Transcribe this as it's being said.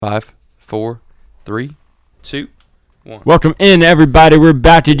5, 4, 3, 2, 1. Welcome in, everybody. We're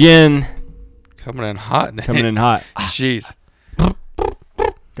back again. Coming in hot. Coming in hot. Jeez.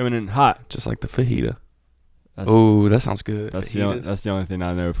 Coming in hot. Just like the fajita. Oh, that sounds good. That's the only thing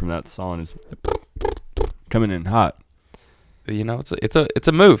I know from that song is coming in hot. You know, it's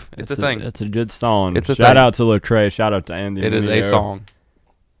a move. It's a thing. It's a good song. It's a shout thing. out to Lecrae. Shout out to Andy. It is a Emilio. song.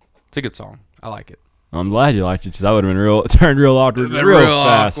 It's a good song. I like it. I'm glad you liked it because I would have been turned real awkward real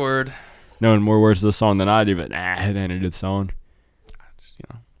fast. Awkward. Knowing more words to the song than I do, but nah, it ain't a good song. Just,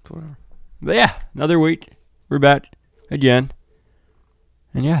 whatever. But yeah, another week. We're back again.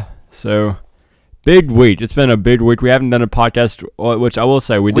 And yeah, so big week. It's been a big week. We haven't done a podcast, which I will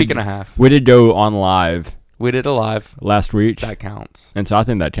say Week and a half. We did go on live We did a live. last week. That counts. And so I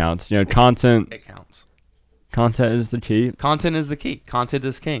think that counts. You know, content It counts. is the key. Content is the key. Content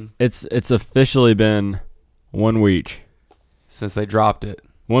is king. It's officially been 1 week. Since they dropped it.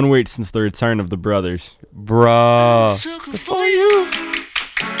 1 week since the return of the brothers. Bruh. Sucker for you.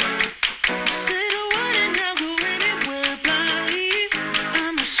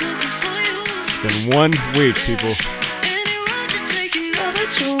 It's been 1 week, people.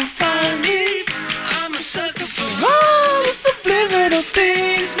 Subliminal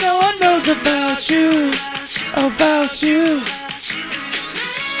things no one knows about you. About you.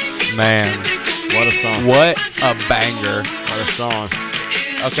 Man. What a song. What a banger. What a song.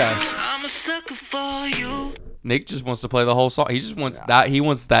 Okay. I'm a sucker for you. Nick just wants to play the whole song. He just wants that. He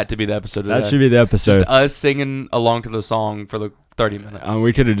wants that to be the episode. That should be the episode. Just us singing along to the song for the 30 minutes.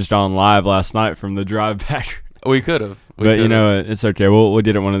 We could have just gone live last night from the drive back. We could have. But you know, it's okay. We'll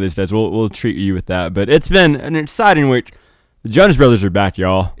get it one of these days. We'll treat you with that. But it's been an exciting week. The Jonas Brothers are back,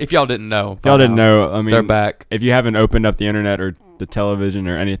 y'all. If y'all didn't know, If y'all didn't know, I mean, they're back. If you haven't opened up the internet or the television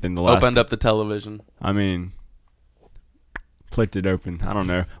or anything, Opened up the television. I mean, flicked it open. I don't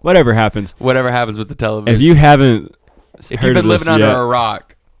know. Whatever happens. Whatever happens with the television. If you haven't If heard you've been of this living under yet, a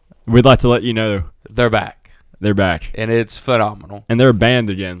rock, we'd like to let you know they're back, they're back. and it's phenomenal. And they're a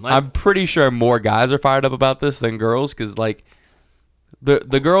band again. Like, I'm pretty sure more guys are fired up about this than girls, because like the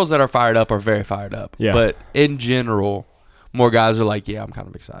girls that are fired up are very fired up. Yeah. But in general, more guys are like, yeah, I'm kind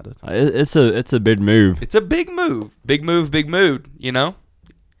of excited. it's a big move. It's a big move. Big move, big mood, you know?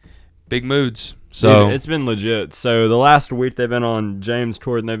 Big moods. So Dude, it's been legit. So the last week they've been on James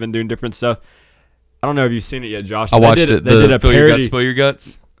tour and they've been doing different stuff. I don't know if you've seen it yet, Josh. I watched it. They did a Fill Your Guts, parody. Spill Your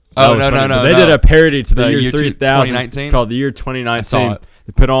Guts. That Oh, was no. funny. They did a parody to the year 3000 2019? called the year I 2019. saw it.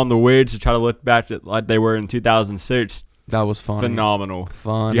 They put on the wigs to try to look back at like they were in 2006. That was funny. Phenomenal.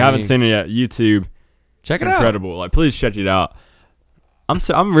 Funny. If you haven't seen it yet, YouTube. Check It's it out. incredible. Like, please check it out.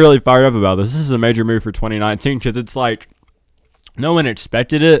 I'm really fired up about this. This is a major move for 2019 because it's like no one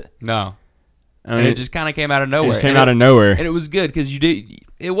expected it. No. I mean, And it just kind of came out of nowhere. It just came And out of nowhere. And it was good because you did.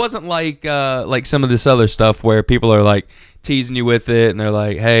 It wasn't like some of this other stuff where people are like teasing you with it and they're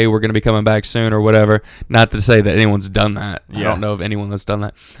like, "Hey, we're gonna be coming back soon" or whatever. Not to say that anyone's done that. I Yeah. don't know of anyone that's done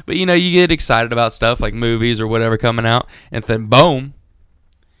that. But you know, you get excited about stuff like movies or whatever coming out, and then boom,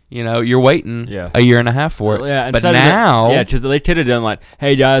 you know, you're waiting a year and a half for it. Yeah, but now, because they could have done like,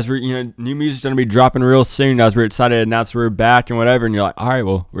 "Hey guys, new music's gonna be dropping real soon, guys. We're excited to announce we're back and whatever." And you're like, "All right,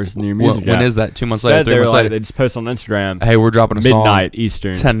 well, where's the new music?" when at?" is that? 2 months Instead, later, 3 they were months like, later. they just post on Instagram, Hey, we're dropping a midnight song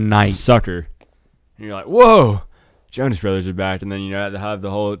Eastern tonight. sucker. And you're like, "Whoa, Jonas Brothers are back!" And then you know they have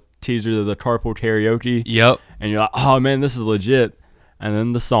the whole teaser of the carpool karaoke. Yep. And you're like, "Oh man, this is legit." And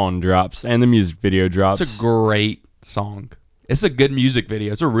then the song drops and the music video drops. It's a great song. It's a good music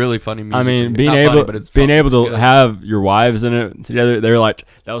video. It's a really funny music I mean, video. being Not able funny, but it's being fun. able It's to good. have your wives in it together, they're like,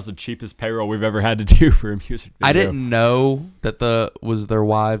 that was the cheapest payroll we've ever had to do for a music video. I didn't know that was their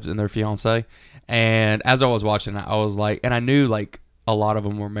wives and their fiance. And as I was watching it, I was like, and I knew like a lot of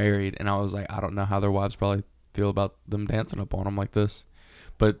them were married, and I was like, I don't know how their wives probably feel about them dancing up on them like this.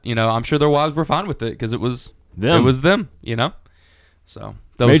 But you know, I'm sure their wives were fine with it because it was them. It was them, you know. So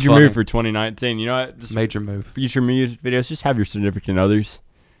that was Major funny. move for 2019. You know what? Just Major move. future music videos, just have your significant others.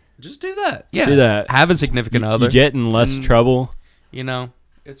 Just do that. Just Yeah, do that. Have a significant other. You get in less Mm. trouble. You know,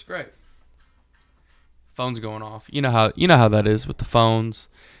 it's great. Phone's going off. You know how that is with the phones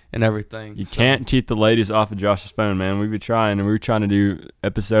and everything. You so. can't keep the ladies off of Josh's phone, man. We've been trying, and we were trying to do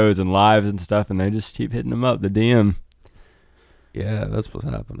episodes and lives and stuff, and they just keep hitting them up, the DM. Yeah, that's what's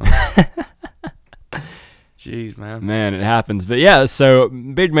happening. Jeez, man. Man, it happens. But yeah, so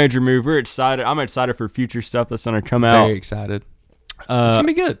big major move. We're excited. I'm excited for future stuff that's going to come out. Very excited. It's gonna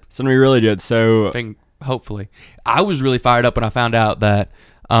be good. It's going to be really good. So Hopefully, I was really fired up when I found out that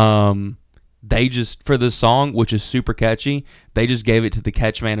they just, for this song, which is super catchy, they just gave it to the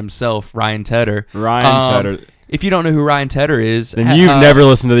catchman himself, Ryan Tedder. Ryan Tedder. if you don't know who Ryan Tedder is, Then you've never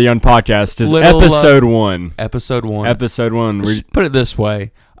listened to the Young Podcast. Just episode 1. Episode 1. Episode 1. Let's just put it this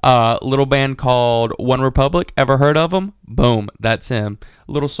way. Little band called One Republic. Ever heard of them? Boom. That's him.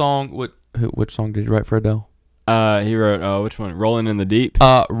 Little song. Which song did he write for Adele? He wrote, which one? Rolling in the Deep.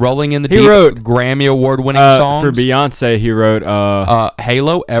 Rolling in the He Deep. wrote- Grammy award-winning songs. For Beyonce, he wrote,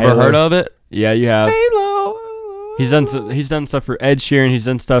 Halo. Ever Halo. heard of it? yeah, you have. Halo. He's done stuff for Ed Sheeran. He's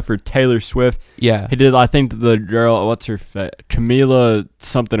done stuff for Taylor Swift. Yeah. He did, I think, the girl, what's her Camila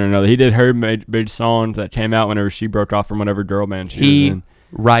something or another. He did her big song that came out whenever she broke off from whatever girl band she was He in.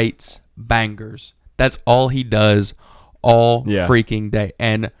 writes bangers. That's all he does all Yeah. freaking day.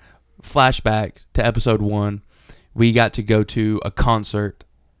 And flashback to episode 1, we got to go to a concert,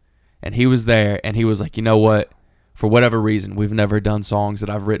 and he was there, and he was like, you know what? For whatever reason, we've never done songs that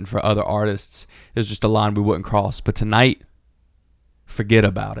I've written for other artists. It's just a line we wouldn't cross. But tonight, forget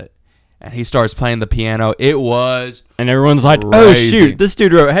about it. And he starts playing the piano. It was And everyone's like, oh, crazy. shoot, this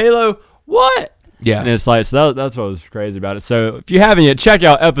dude wrote Halo. What? yeah. And it's like, so that's what was crazy about it. So if you haven't yet, check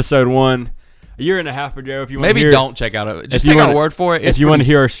out episode 1 a year and a half ago. If you want Maybe to hear, don't check out it. Just if you take our wanna- word for it. if you want to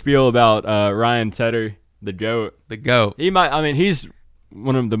hear our spiel about Ryan Tedder, the GOAT, the GOAT. he's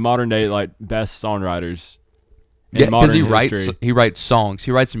one of the modern day like best songwriters. in Yeah, because modern history. he writes songs.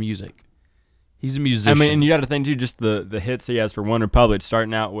 He writes music. He's a musician. and you got to think too, just the hits he has for One Republic,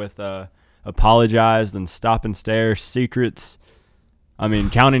 starting out with "Apologize," then "Stop and Stare," "Secrets."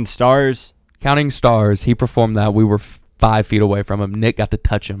 "Counting Stars." Counting Stars. He performed that. We were 5 feet away from him. Nick got to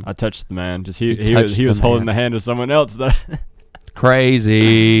touch him. I touched the man. Just You he touched was the holding man. the hand of someone else. That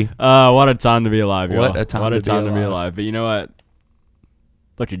Crazy. what a time to be alive, y'all. What a time what to a be time to be alive. alive. But you know what?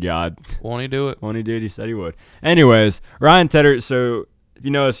 Look at God. Won't he do it? When he did, he said he would. Anyways, Ryan Tedder. So if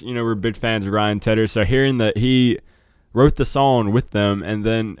you know us, we're big fans of Ryan Tedder. So hearing that he wrote the song with them and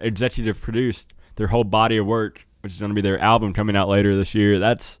then executive produced their whole body of work, which is going to be their album coming out later this year,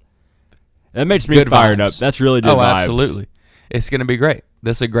 that makes me Good fired vibes. up. That's really good Oh, vibes. absolutely. It's going to be great.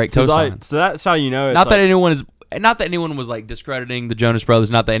 This is a great So, co-sign. so that's how you know it's Not that like, anyone was like discrediting the Jonas Brothers.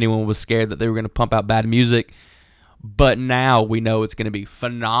 Not that anyone was scared that they were going to pump out bad music. But now we know it's going to be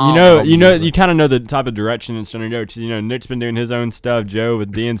phenomenal. music. you kind of know the type of direction it's going to go. Because Nick's been doing his own stuff, Joe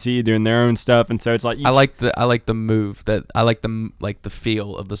with DNC doing their own stuff, and so it's like I like the move that I like the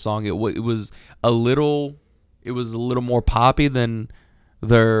feel of the song. It was a little more poppy than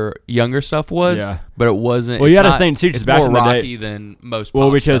their younger stuff was. Yeah. But it wasn't. Well, you it's gotta not- think, too, It's just back more in the day- rocky than most. Well,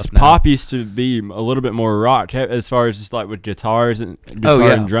 pop because stuff now. pop used to be a little bit more rock as far as just like with guitars and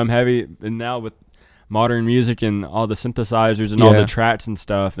yeah. and drum heavy, and now with modern music and all the synthesizers and all Yeah. the tracks and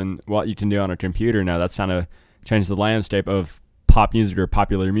stuff and what you can do on a computer now, that's kind of changed the landscape of pop music or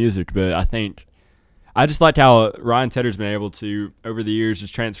popular music. But I just liked how Ryan Tedder's been able to, over the years,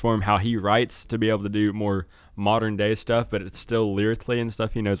 just transform how he writes to be able to do more modern day stuff, but it's still lyrically and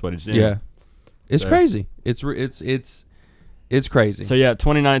stuff. He knows what he's doing. Yeah, it's So- crazy. It's crazy. So yeah,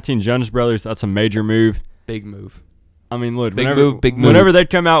 2019 Jonas Brothers, that's a major move. Big move. Look, Big whenever, move, big move. whenever they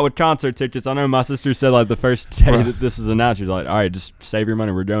come out with concert tickets, I know my sister said like the first day Bruh. that this was announced, she's like, all right, just save your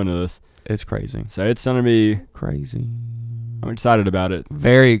money. We're going to this. It's crazy. So it's going to be, Crazy. I'm excited about it.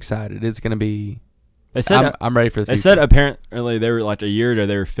 Very excited. It's gonna be. They said, I'm ready for the they future. said apparently they were like a year ago,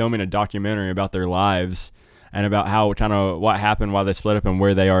 they were filming a documentary about their lives and about how kind of what happened, why they split up and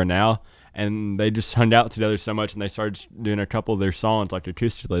where they are now. And they just hung out together so much and they started doing a couple of their songs like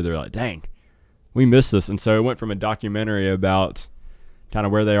acoustically. They're like, dang, we missed this. And so it went from a documentary about kind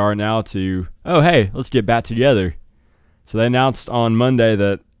of where they are now to, oh, hey, let's get back together. So they announced on Monday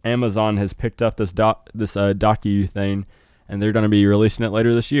that Amazon has picked up this docu thing and they're going to be releasing it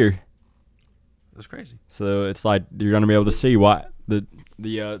later this year. That's crazy. So it's like you're going to be able to see what the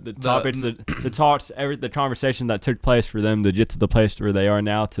topics, the talks, the conversation that took place for them to get to the place where they are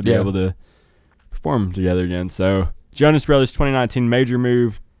now to be Yeah. able to perform together again. So Jonas Brothers 2019 major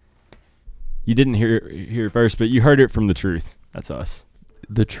move. You didn't hear it first, but you heard it from the truth. That's us.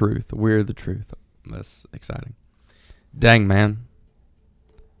 The truth. We're the truth. That's exciting. Dang, man.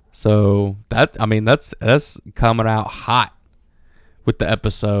 So that's coming out hot with the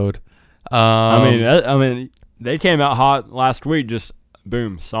episode. I mean, they came out hot last week. Just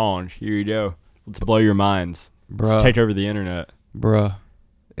boom, song. Here you go. Let's blow your minds. Let's bruh, take over the internet. bruh,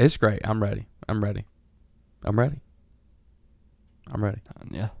 it's great. I'm ready.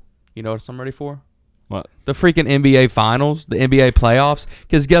 Yeah. You know what I'm ready for? What? The freaking NBA Finals, the NBA playoffs.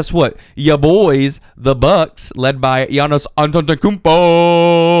 Because guess what? Ya boys, the Bucks, led by Giannis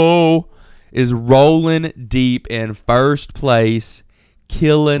Antetokounmpo, is rolling deep in first place.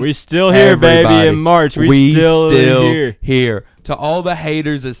 killing. We still here, everybody. baby. In March, we still here. To all the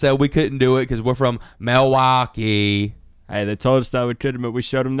haters that said we couldn't do it because we're from Milwaukee. Hey, they told us that we couldn't, but we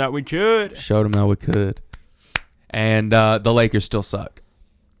showed them that we could. Showed them that we could. And the Lakers still suck.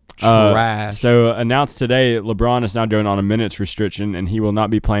 Trash. So announced today, LeBron is now going on a minutes restriction, and he will not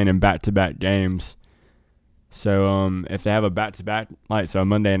be playing in back-to-back games. So if they have a back-to-back, like so a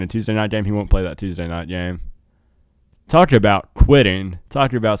Monday and a Tuesday night game, he won't play that Tuesday night game. Talk about quitting.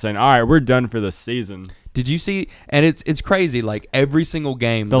 Talk about saying, all right, we're done for the season. Did you see? And it's crazy. Like every single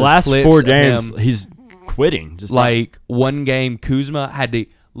game, The there's last clips 4 of games, him, he's quitting. Just like one game, Kuzma had to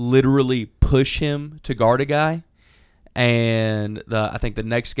literally push him to guard a guy. And I think the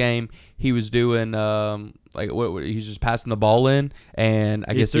next game he was doing he's just passing the ball in, and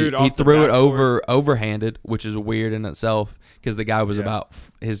I guess he threw it overhanded, which is weird in itself because the guy was about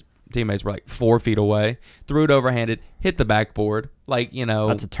his teammates were like 4 feet away. Threw it overhanded, hit the backboard,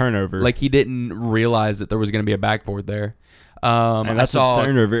 that's a turnover. Like he didn't realize that there was going to be a backboard there. And that's a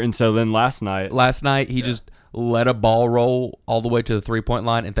turnover. And so then last night he just let a ball roll all the way to the 3-point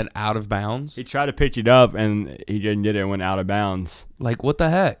line and then out of bounds. He tried to pick it up, and he didn't get it and went out of bounds. Like, what the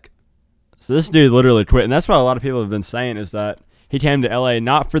heck? So this dude literally quit. And that's what a lot of people have been saying is that he came to L.A.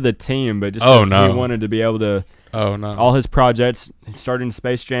 not for the team, but just because he wanted to be able to all his projects. He's starting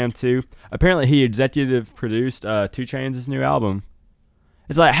Space Jam 2. Apparently, he executive produced 2 Chainz' new album.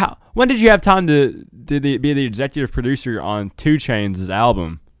 It's like, when did you have time to be the executive producer on 2 Chainz'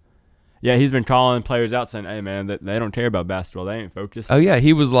 album? Yeah, he's been calling players out saying, "Hey, man, they don't care about basketball. They ain't focused." Oh yeah,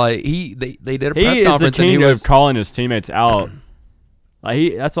 he was like they did a press he conference is the king and he was of calling his teammates out.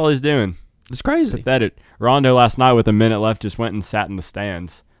 That's all he's doing. It's crazy. Pathetic. Rondo last night with a minute left just went and sat in the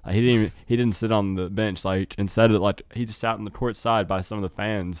stands. Like, he didn't sit on the bench. Like instead of he just sat on the court side by some of the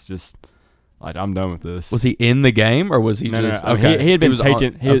fans. Just like, I'm done with this. Was he in the game or was he No. Okay. He had been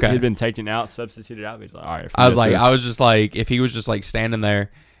taken. He had been taken out, substituted out. But he's like, all right. I was just like, if he was just like standing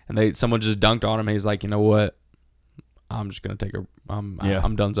there and someone just dunked on him, he's like, you know what? I'm just gonna take I'm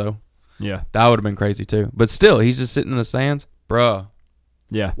donezo. Yeah, that would have been crazy too. But still, he's just sitting in the stands, bruh.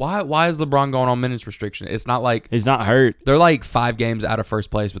 Yeah. Why is LeBron going on minutes restriction? It's not like he's not hurt. They're like 5 games out of first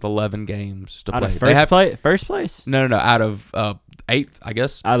place with 11 games to play. Out of first place? No, out of 8th, I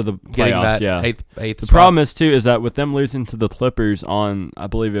guess. Out of the playoffs, yeah. 8th. The problem is that with them losing to the Clippers on, I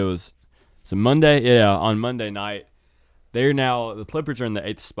believe it was Monday. Yeah, on Monday night, the Clippers are in the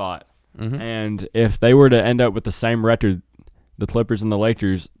 8th spot. Mm-hmm. And if they were to end up with the same record, the Clippers and the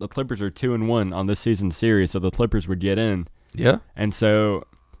Lakers are 2-1 on this season's series, so the Clippers would get in. Yeah. And so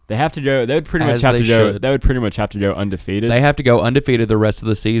they have to go. They would pretty much have to go. They would pretty much have to go undefeated. They have to go undefeated the rest of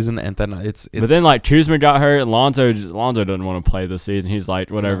the season, and then it's. But then Kuzma got hurt, and Lonzo doesn't want to play this season. He's like,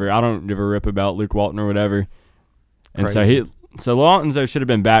 whatever. No. I don't give a rip about Luke Walton or whatever. And crazy. So Lonzo should have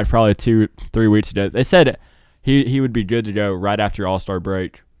been back probably 2-3 weeks ago. They said he would be good to go right after All-Star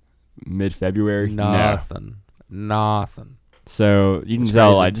break, mid-February. Nothing. So you can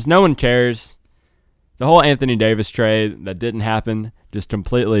tell just no one cares. The whole Anthony Davis trade that didn't happen just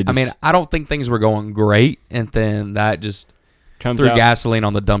completely. I mean, I don't think things were going great, and then that just threw gasoline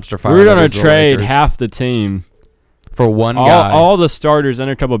on the dumpster fire. We're going to trade half the team for one guy. All the starters and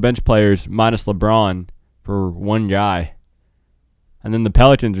a couple of bench players minus LeBron for one guy. And then the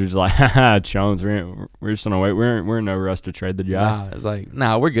Pelicans are just like, haha, Jones, we're just going to wait. We're in no rush to trade the guy. It's like,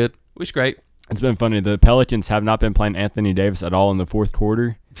 we're good. We're straight. It's been funny. The Pelicans have not been playing Anthony Davis at all in the fourth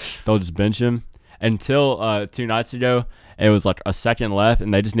quarter. They'll just bench him. Until 2 nights ago, it was like a second left,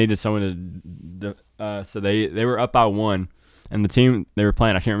 and they just needed someone to so they were up by 1, and the team they were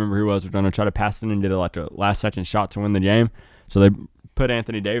playing, I can't remember who it was going to try to pass it in and did a last-second shot to win the game. So they put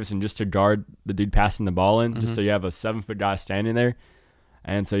Anthony Davis in just to guard the dude passing the ball in, just so you have a 7-foot guy standing there.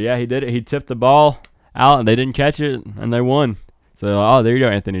 And so, yeah, he did it. He tipped the ball out, and they didn't catch it, and they won. So they're like, oh, there you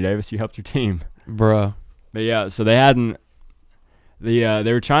go, Anthony Davis. You helped your team. Bruh. But, yeah, so they hadn't – they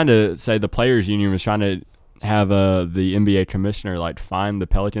were trying to say the players' union was trying to have the NBA commissioner, fine the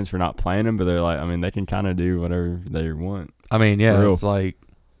Pelicans for not playing him, but they're like, I mean, they can kind of do whatever they want. I mean, yeah, it's like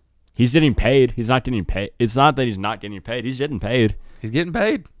 – he's getting paid. He's not getting paid. It's not that he's not getting paid. He's getting paid. He's getting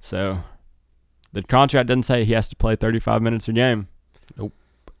paid. So the contract doesn't say he has to play 35 minutes a game. Nope.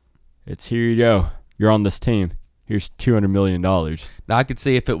 It's here you go. You're on this team. Here's $200 million. Now, I could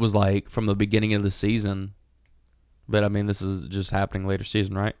see if it was from the beginning of the season, but I mean, this is just happening later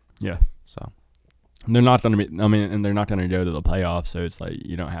season, right? Yeah. So they're not going to be. I mean, and they're not going to go to the playoffs, so it's like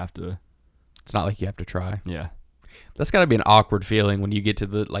you don't have to. It's not like you have to try. Yeah. That's got to be an awkward feeling when you get to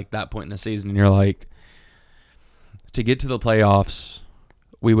that point in the season, and you're like, to get to the playoffs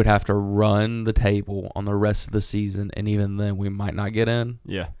we would have to run the table on the rest of the season, and even then we might not get in.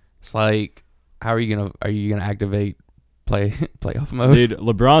 Yeah. It's like, how are you gonna activate playoff mode? Dude,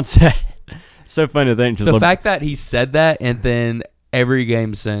 LeBron said it's so funny to think. The fact that he said that, and then every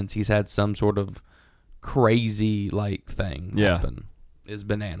game since he's had some sort of crazy thing happen is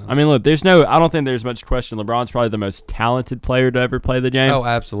bananas. I mean, look, I don't think there's much question. LeBron's probably the most talented player to ever play the game. Oh,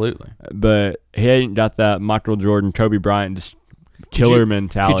 absolutely. But he ain't got that Michael Jordan, Kobe Bryant, just killer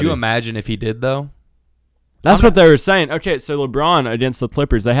mentality. Could you imagine if he did, though? That's what they were saying. Okay, so LeBron against the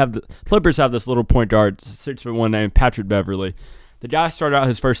Clippers, Clippers have this little point guard, 6'1", named Patrick Beverly. The guy started out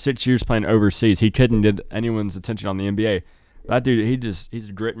his first 6 years playing overseas. He couldn't get anyone's attention on the NBA. That dude, he's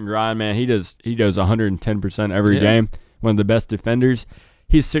a grit and grind, man. He goes 110% every game. One of the best defenders.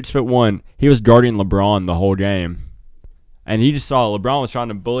 He's 6'1". He was guarding LeBron the whole game, and he just saw LeBron was trying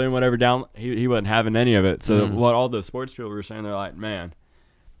to bully him, whatever down. He wasn't having any of it. So what all the sports people were saying, they're like, man,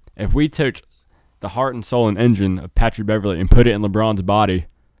 if we took the heart and soul and engine of Patrick Beverly and put it in LeBron's body,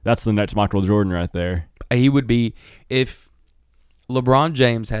 that's the next Michael Jordan right there. He would be, if LeBron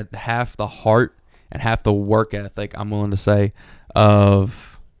James had half the heart and half the work ethic, I'm willing to say,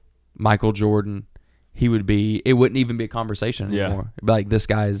 of Michael Jordan, it wouldn't even be a conversation anymore. It'd be like, this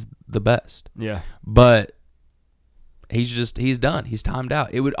guy is the best. Yeah. But he's done. He's timed out.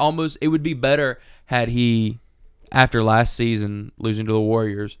 It would be better had he, after last season losing to the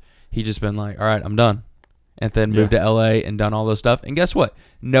Warriors, he just been like, all right, I'm done. And then moved to LA and done all this stuff. And guess what?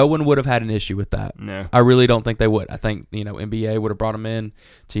 No one would have had an issue with that. No. I really don't think they would. I think, NBA would have brought him in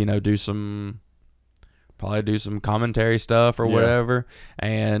to, do some commentary stuff or whatever.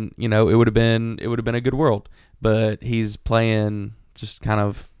 And, it would have been a good world. But he's playing just kind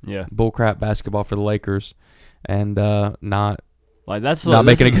of bullcrap basketball for the Lakers and not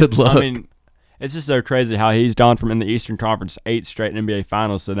making a good look. I mean, it's just so crazy how he's gone from in the Eastern Conference 8 straight NBA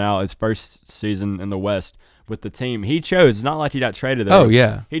Finals to now his first season in the West with the team he chose. It's not like he got traded there. Oh,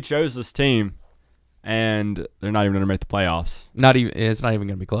 yeah. He chose this team, and they're not even going to make the playoffs. It's not even going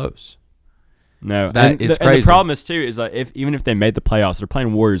to be close. No. It's crazy. And the problem is, too, is that even if they made the playoffs, they're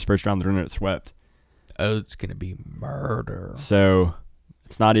playing Warriors first round, they're going to get swept. Oh, it's going to be murder. So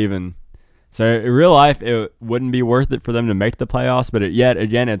it's not even. So in real life, it wouldn't be worth it for them to make the playoffs. But yet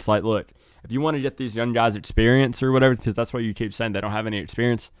again, it's like, look, if you want to get these young guys experience or whatever, because that's what you keep saying, they don't have any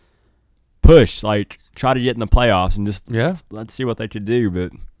experience, push, try to get in the playoffs and just let's see what they could do.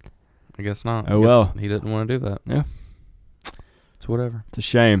 But I guess not. He didn't want to do that. Yeah. It's whatever. It's a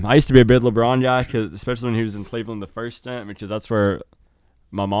shame. I used to be a big LeBron guy, especially when he was in Cleveland the first stint, because that's where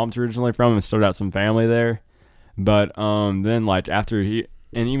my mom's originally from and still got some family there. But then after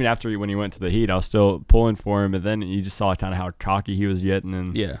when he went to the Heat, I was still pulling for him. But then you just saw kind of how cocky he was getting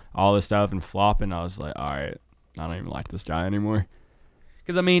and all this stuff and flopping. I was like, all right, I don't even like this guy anymore.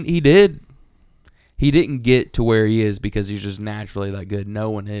 Because, he didn't get to where he is because he's just naturally that good.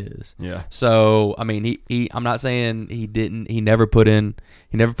 No one is. Yeah. So, I'm not saying he never put in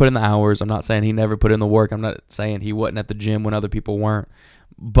the hours. I'm not saying he never put in the work. I'm not saying he wasn't at the gym when other people weren't.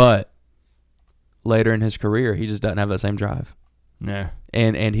 But later in his career, he just doesn't have that same drive. No.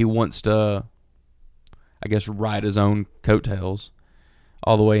 And he wants to, I guess, ride his own coattails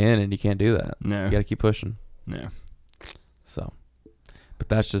all the way in, and you can't do that. No. You got to keep pushing. No. So, but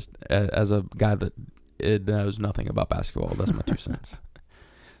that's just, as a guy that knows nothing about basketball, that's my 2 cents.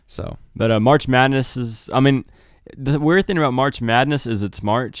 So. But March Madness is, the weird thing about March Madness is it's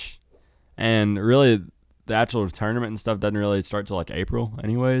March, and really the actual tournament and stuff doesn't really start till April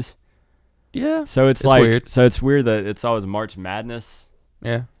anyways. Yeah. So it's weird. So it's weird that it's always March Madness.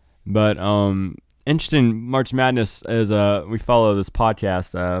 Yeah. But interesting, March Madness is we follow this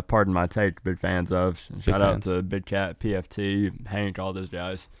podcast, Pardon My Take, big fans of. Shout out to Big Cat, PFT, Hank, all those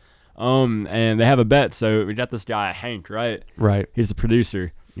guys. And they have a bet, so we got this guy Hank, right? Right. He's the producer.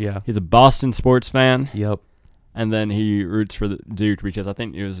 Yeah. He's a Boston sports fan. Yep. And then he roots for the Duke because I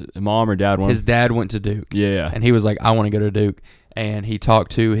think it was his mom or dad. His dad went to Duke. Yeah. And he was like, I want to go to Duke. And he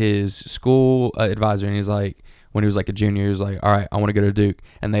talked to his school advisor, and he's like, when he was a junior, he was like, all right, I want to go to Duke.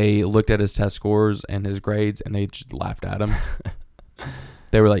 And they looked at his test scores and his grades, and they just laughed at him.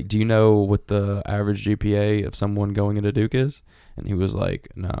 They were like, do you know what the average GPA of someone going into Duke is? And he was like,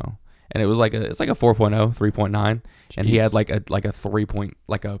 no. And it was it's like a 4.0, 3.9. And he had a 3 point,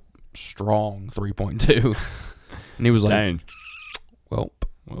 a strong 3.2. And he was Dang. like,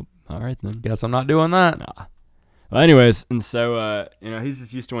 well, all right then. Guess I'm not doing that. Nah. Well, anyways, and so, he's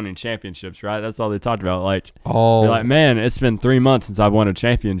just used to winning championships, right? That's all they talked about. They're like, man, it's been 3 months since I've won a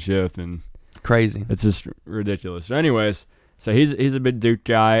championship, and crazy. It's just ridiculous. So anyways, so he's a big Duke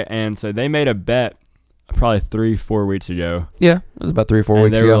guy, and so they made a bet probably 3-4 weeks ago. Yeah, it was about 3 or 4 And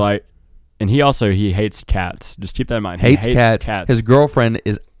weeks they ago. were like, and he hates cats. Just keep that in mind. hates he cats. cats. His girlfriend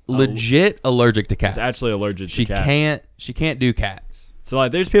is legit allergic to cats. He's actually allergic she to cats. She can't do cats. So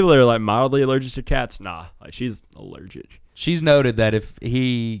like, there's people that are like mildly allergic to cats. Nah, like she's allergic. She's noted that if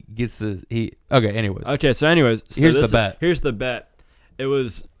he gets okay. Anyways, Okay, so anyways, Here's the bet. Here's the bet. It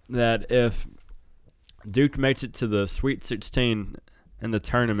was that if Duke makes it to the Sweet 16 in the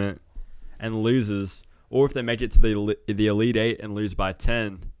tournament and loses, or if they make it to the Elite 8 and lose by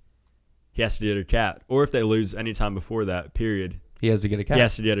 10, he has to get a cat. Or if they lose any time before that period, he has to get a cat. he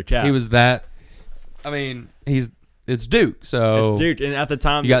has to get a cat. He was that. I mean, it's Duke, so It's Duke, and at the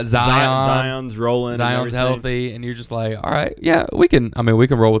time you got Zion. Zion's rolling. Zion's and everything. healthy, and you're just like, all right, yeah, we can. I mean, we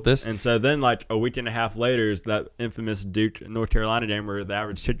can roll with this. And so then, like a week and a half later, is that infamous Duke North Carolina game where the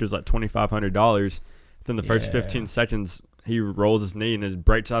average ticket was like $2,500. Then the first Yeah. 15 seconds, he rolls his knee and it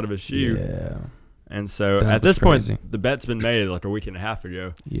breaks out of his shoe. Yeah, And so That at was this crazy. point, the bet's been made like a week and a half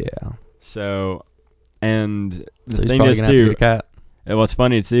ago. yeah. So, and the So he's thing probably is gonna have to too, get a cat. and what's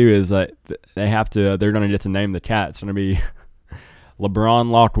funny too is that they're gonna get to name the cat. It's gonna be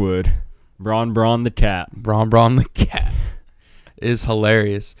LeBron Lockwood, Braun the cat. Braun the cat is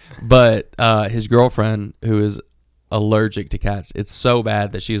hilarious, but his girlfriend, who is allergic to cats, it's so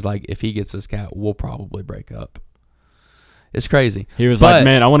bad that she's like, if he gets this cat, we'll probably break up. It's crazy. He was But- like,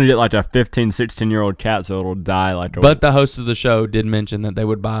 man, I want to get like a 15, 16-year-old cat so it'll die like a But the host of the show did mention that they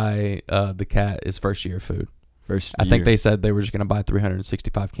would buy the cat his first year of food. first I think year. they said they were just going to buy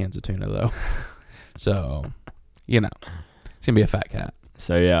 365 cans of tuna, though. So, it's going to be a fat cat.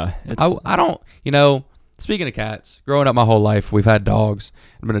 So yeah, it's, I don't, speaking of cats, growing up my whole life, we've had dogs.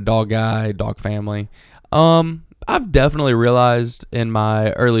 I've been a dog guy, dog family. I've definitely realized in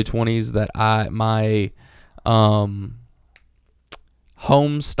my early 20s that my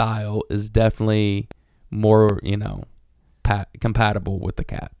home style is definitely more, compatible with the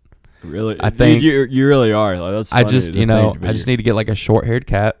cat. really. I think- you really are. Like, that's I funny just, to think, but I just you're- need to get like a short-haired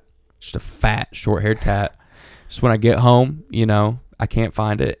cat, just a fat short-haired cat. Just when I get home, I can't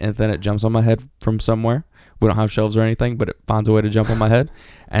find it, and then it jumps on my head from somewhere. We don't have shelves or anything, but it finds a way to jump on my head.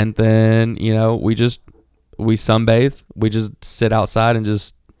 And then, we sunbathe. We just sit outside and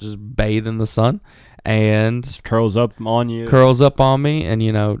just bathe in the sun, and just curls up on you. curls up on me, and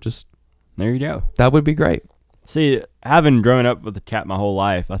just There you go. that would be great. See, having grown up with a cat my whole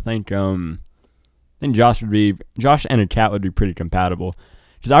life, I think Josh and a cat would be pretty compatible.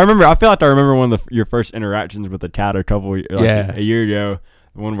 Because I feel like I remember one of your first interactions with a cat a year ago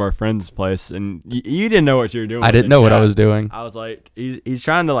at one of our friends' place, and you didn't know what you were doing. I with didn't the know what I cat. was doing. I was like, he's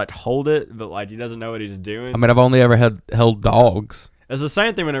trying to like hold it, but like he doesn't know what he's doing. I mean, I've only ever held dogs. It's the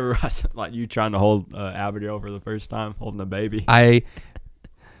same thing whenever I like you trying to hold Abigail for the first time, holding the baby. I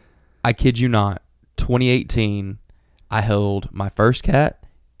kid you not. 2018, I held my first cat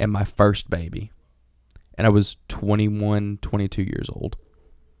and my first baby, and I was 21, 22 years old.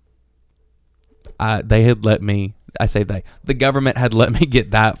 They had let me. I say they. The government had let me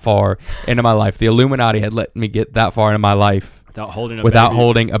get that far into my life. The Illuminati had let me get that far into my life Without holding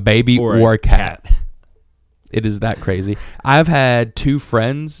holding a baby or a cat. It is that crazy. I've had two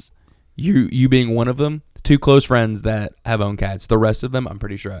friends, you being one of them, two close friends that have owned cats. The rest of them, I'm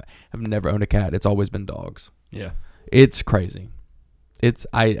pretty sure, have never owned a cat. It's always been dogs. Yeah. It's crazy.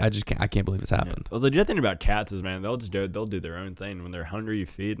 I can't believe it's happened. Well, the good thing about cats is, man, they'll do their own thing. When they're hungry, you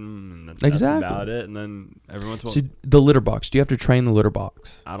feed them, and that's Exactly. about it. And then every once in a while, So the litter box. Do you have to train the litter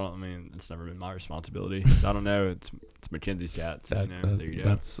box? I mean, it's never been my responsibility. So I don't know. It's Mackenzie's cats. There you go.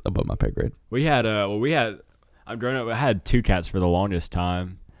 That's above my pay grade. I've grown up. I had two cats for the longest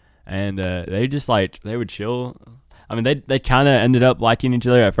time, and they just they would chill. I mean, they kind of ended up liking each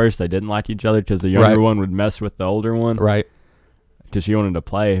other. At first, they didn't like each other because the younger Right. one would mess with the older one, Right. because she wanted to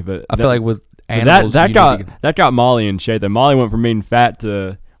play. But I feel like with but animals, you need to get- that got Molly in shape. Then Molly went from being fat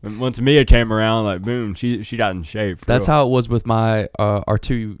to once Mia came around, like boom, she got in shape. for That's real. how it was with my our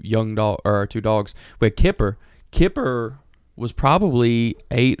two dogs. We had Kipper. Kipper was probably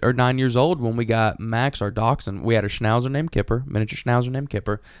 8 or 9 years old when we got Max, our dachshund. We had a schnauzer named Kipper, miniature schnauzer named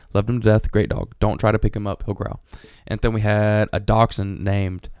Kipper. Loved him to death. Great dog. Don't try to pick him up. He'll growl. And then we had a dachshund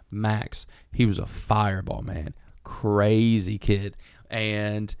named Max. He was a fireball, man. Crazy kid.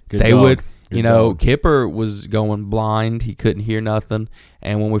 And Good they dog. would, Good dog. Kipper was going blind. He couldn't hear nothing.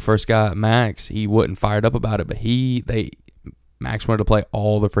 And when we first got Max, he wasn't fired up about it, but Max wanted to play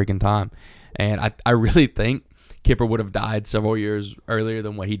all the freaking time. And I really think Kipper would have died several years earlier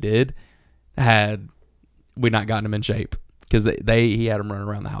than what he did had we not gotten him in shape, because he had him running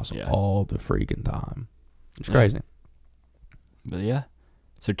around the house all the freaking time. It's crazy. But yeah,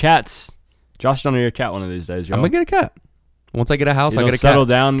 so cats Josh don't need a cat one of these days, y'all. I'm gonna get a cat. Once I get a house, You I don't get a settle cat.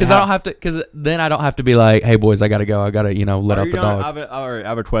 down. Because I don't have to. Because then I don't have to be like, hey boys, I gotta go. I gotta let out the dog. I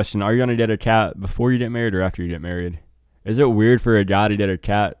have a question. Are you gonna get a cat before you get married or after you get married? Is it weird for a guy to get a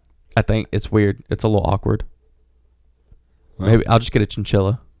cat? I think it's weird. It's a little awkward. Well, Maybe I'll just get a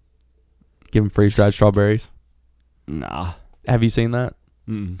chinchilla. Give him freeze dried strawberries. Nah. Have you seen that?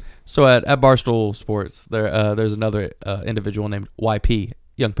 Mm. So at Barstool Sports, there's another individual named YP,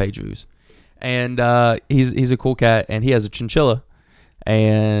 Young Page Views, and he's a cool cat, and he has a chinchilla,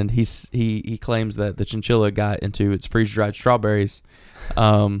 and he claims that the chinchilla got into its freeze dried strawberries,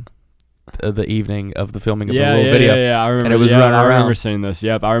 the evening of the filming of the little video. Yeah, I remember. And it was running I remember around. seeing this.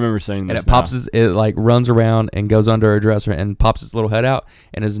 Yep, I remember seeing this. And it like runs around and goes under her dresser and pops its little head out,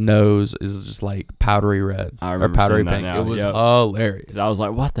 and his nose is just like powdery red I or remember powdery seeing that pink. now, It was yep. hilarious. I was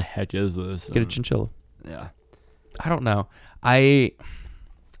like, what the heck is this? Get a chinchilla. Yeah. I don't know.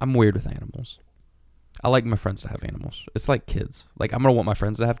 I'm weird with animals. I like my friends to have animals. It's like kids. Like, I'm gonna want my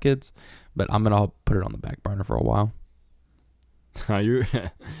friends to have kids, but I'm gonna put it on the back burner for a while. You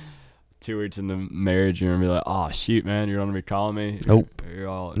 2 weeks into marriage, you're gonna be like, oh shoot, man, you're gonna be calling me. Nope. You're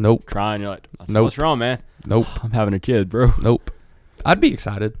all Nope. crying. You're like, Nope. what's wrong, man? Nope. I'm having a kid, bro. Nope. I'd be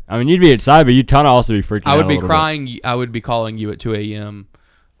excited. I mean, you'd be excited, but you'd kind of also be freaking out. I would a be little crying. I would be calling you at 2 a.m.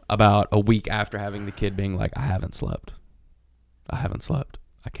 about a week after having the kid, being like, I haven't slept. I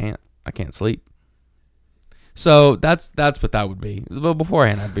can't sleep. So that's what that would be. But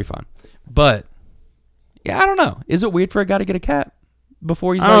beforehand, I'd be fine. But yeah, I don't know. Is it weird for a guy to get a cat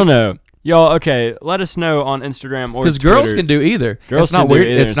before he's? I don't know. Y'all, okay, let us know on Instagram or Because Twitter. girls can do either. Girls it's not can do weird.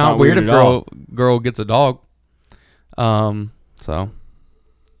 either. It's not weird if at all. girl gets a dog. So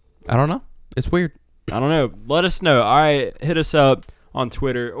I don't know. It's weird. I don't know. Let us know. All right, hit us up on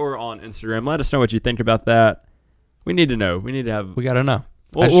Twitter or on Instagram. Let us know what you think about that. We need to know. We need to have. We gotta know.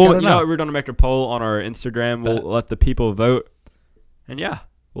 Well, I just gotta you know know. what? We're gonna make a poll on our Instagram. We'll let the people vote, and yeah,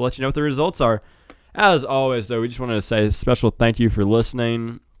 we'll let you know what the results are. As always, though, we just want to say a special thank you for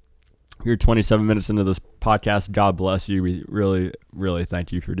listening. You're 27 minutes into this podcast. God bless you. We really, really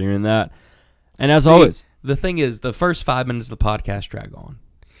thank you for doing that. And as always, the thing is, the first 5 minutes of the podcast drag on,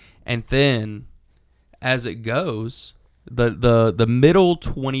 and then as it goes, the middle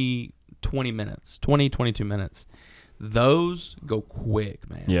 22 minutes, those go quick,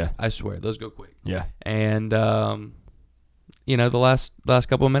 man. Yeah. I swear, those go quick. yeah, And the last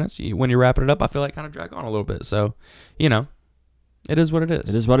couple of minutes, when you're wrapping it up, I feel like kind of drag on a little bit. So, it is what it is.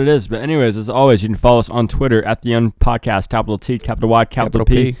 it is what it is. But anyways, as always, you can follow us on Twitter at The Young Podcast, capital T, capital Y, capital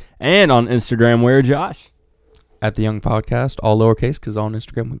P, and on Instagram, where, Josh? At The Young Podcast, all lowercase, because on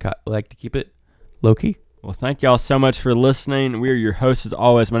Instagram we like to keep it low key. Well, thank y'all so much for listening. We are your hosts as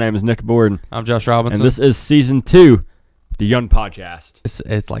always. My name is Nick Borden. I'm Josh Robinson. And this is season 2 of The Young Podcast.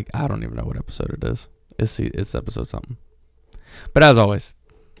 It's like, I don't even know what episode it is. It's episode something. But as always,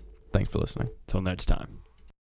 thanks for listening. Till next time.